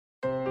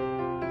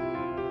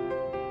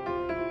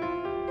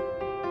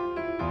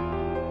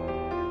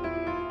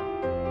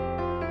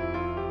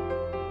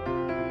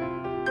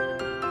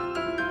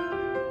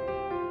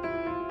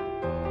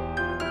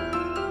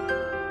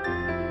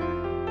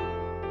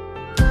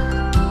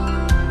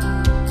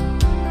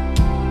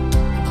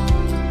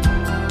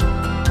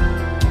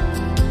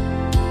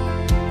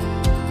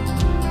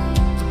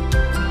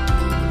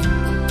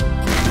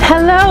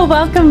Hello,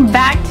 welcome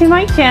back to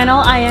my channel.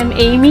 I am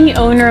Amy,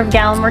 owner of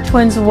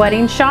Galimoretwins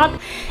Wedding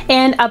Shop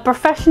and a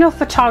professional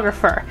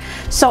photographer.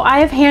 So I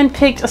have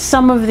handpicked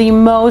some of the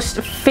most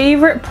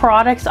favorite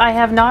products I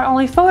have not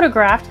only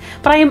photographed,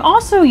 but I am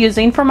also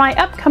using for my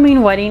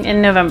upcoming wedding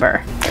in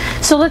November.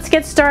 So let's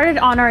get started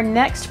on our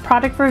next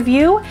product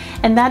review,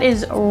 and that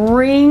is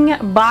ring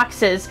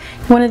boxes.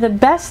 One of the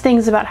best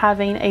things about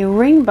having a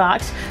ring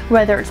box,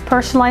 whether it's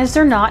personalized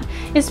or not,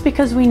 is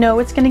because we know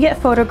it's going to get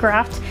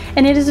photographed,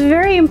 and it is a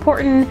very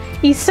important,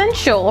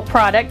 essential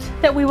product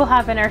that we will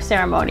have in our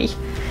ceremony.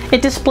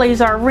 It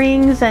displays our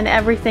rings and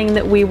everything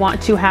that we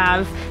want to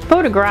have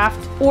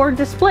photographed or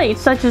displayed,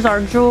 such as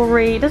our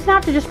jewelry. It doesn't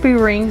have to just be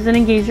rings and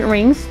engagement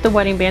rings, the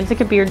wedding bands. It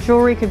could be your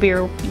jewelry, it could be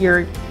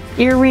your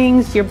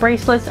earrings, your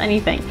bracelets,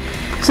 anything.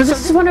 So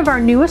this is one of our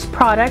newest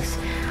products.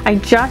 I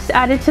just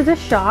added to the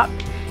shop.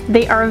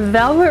 They are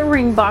velvet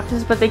ring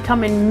boxes, but they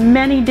come in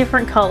many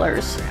different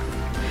colors.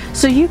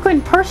 So you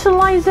can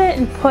personalize it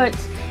and put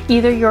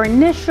either your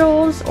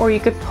initials, or you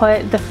could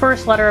put the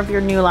first letter of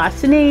your new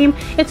last name.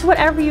 It's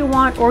whatever you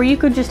want, or you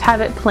could just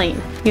have it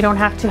plain. You don't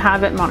have to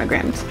have it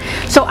monogrammed.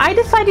 So I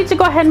decided to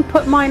go ahead and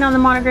put mine on the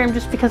monogram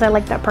just because I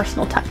like that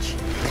personal touch.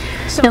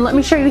 So now let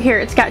me show you here.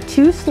 It's got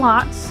 2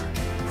 slots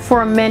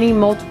for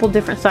multiple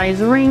different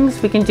size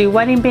rings. We can do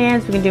wedding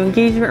bands, we can do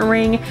engagement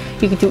ring,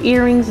 you can do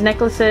earrings,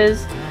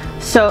 necklaces.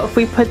 So if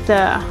we put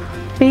the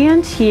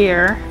band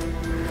here,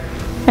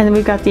 and then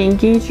we've got the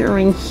engagement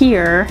ring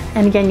here,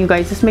 and again, you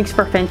guys, this makes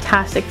for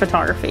fantastic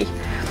photography.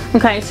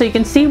 Okay, so you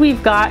can see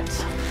we've got,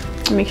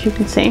 make sure you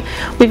can see,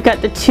 we've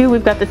got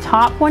the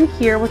top one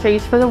here, which I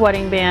use for the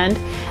wedding band,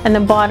 and the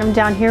bottom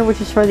down here,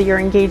 which is for your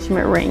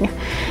engagement ring.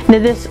 Now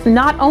this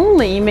not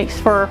only makes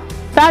for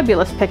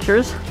fabulous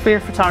pictures for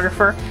your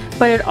photographer,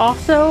 but it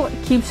also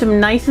keeps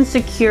them nice and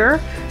secure,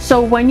 so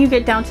when you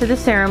get down to the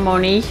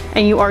ceremony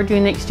and you are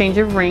doing the exchange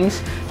of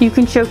rings, you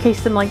can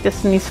showcase them like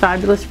this in these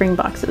fabulous ring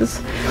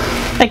boxes.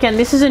 Again,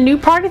 this is a new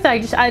product that I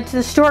just added to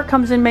the store. It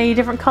comes in many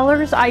different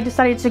colors. I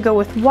decided to go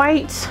with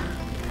white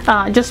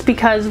just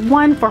because,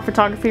 one, for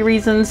photography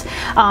reasons,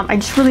 I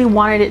just really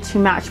wanted it to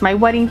match my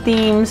wedding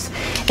themes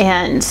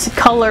and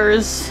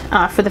colors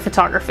for the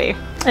photography.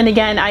 And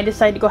again, I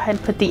decided to go ahead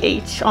and put the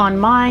H on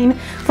mine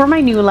for my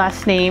new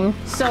last name.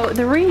 So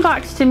the ring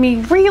box to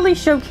me really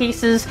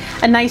showcases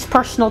a nice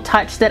personal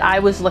touch that I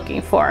was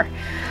looking for.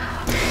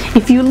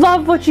 If you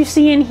love what you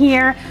see in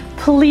here,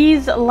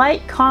 please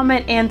like,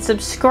 comment, and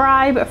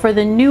subscribe for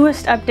the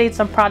newest updates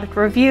on product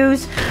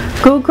reviews.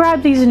 Go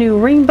grab these new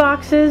ring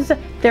boxes.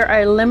 There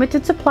are a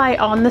limited supply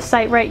on the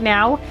site right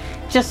now.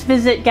 Just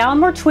visit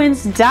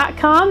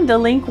galimoretwins.com. The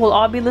link will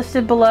all be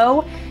listed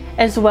below,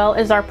 as well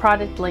as our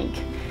product link.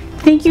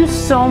 Thank you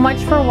so much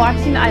for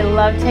watching. I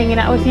loved hanging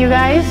out with you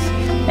guys.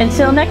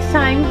 Until next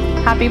time,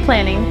 happy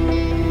planning.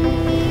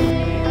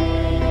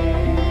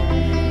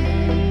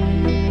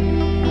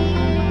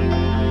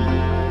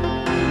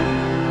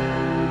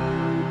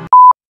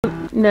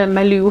 No,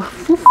 my loo.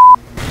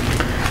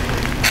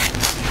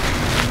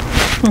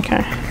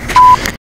 Okay.